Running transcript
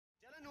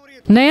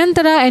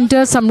Nayantara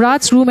enters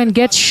Samrat's room and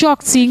gets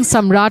shocked seeing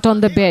Samrat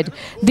on the bed.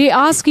 They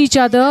ask each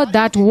other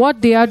that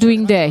what they are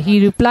doing there.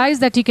 He replies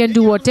that he can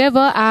do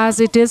whatever as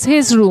it is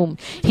his room.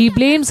 He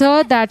blames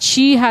her that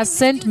she has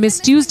sent Miss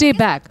Tuesday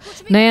back.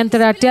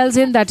 Nayantara tells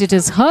him that it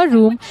is her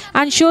room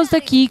and shows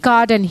the key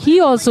card, and he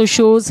also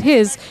shows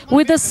his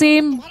with the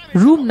same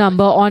room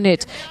number on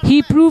it.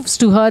 He proves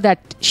to her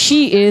that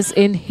she is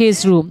in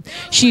his room.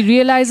 She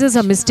realizes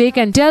her mistake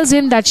and tells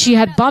him that she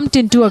had bumped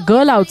into a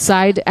girl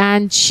outside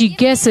and she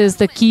guesses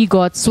the key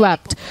got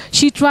swapped.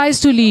 She tries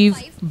to leave,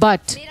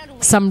 but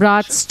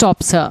Samrat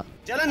stops her.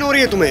 जलन हो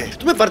रही है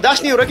तुम्हें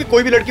बर्दाश्त नहीं हो रहा कि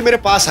कोई भी लड़की मेरे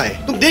पास आए,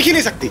 तुम देख ही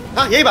नहीं सकती।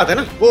 हाँ यही बात है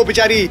ना, वो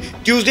बेचारी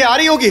ट्यूसडे आ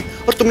रही होगी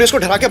और तुमने उसको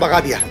डरा के भगा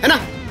दिया है ना,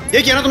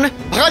 ये किया ना तुमने,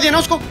 भगा दिया ना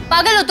उसको।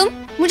 पागल हो तुम,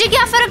 मुझे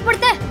क्या फर्क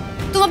पड़ता है?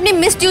 तुम अपनी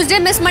मिस ट्यूसडे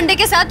मिस मंडे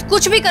के साथ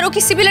कुछ भी करो,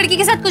 किसी भी लड़की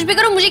के साथ कुछ भी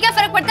करो, मुझे क्या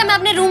फर्क पड़ता है? मैं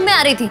अपने रूम में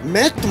आ रही थी।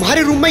 मैं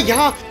तुम्हारे रूम में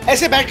यहाँ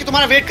ऐसे बैठ के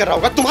तुम्हारा वेट कर रहा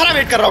होगा, तुम्हारा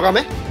वेट कर रहा होगा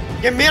मैं?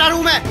 ये मेरा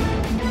रूम है,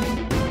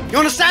 यू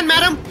अंडरस्टैंड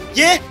मैडम?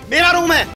 ये मेरा रूम है।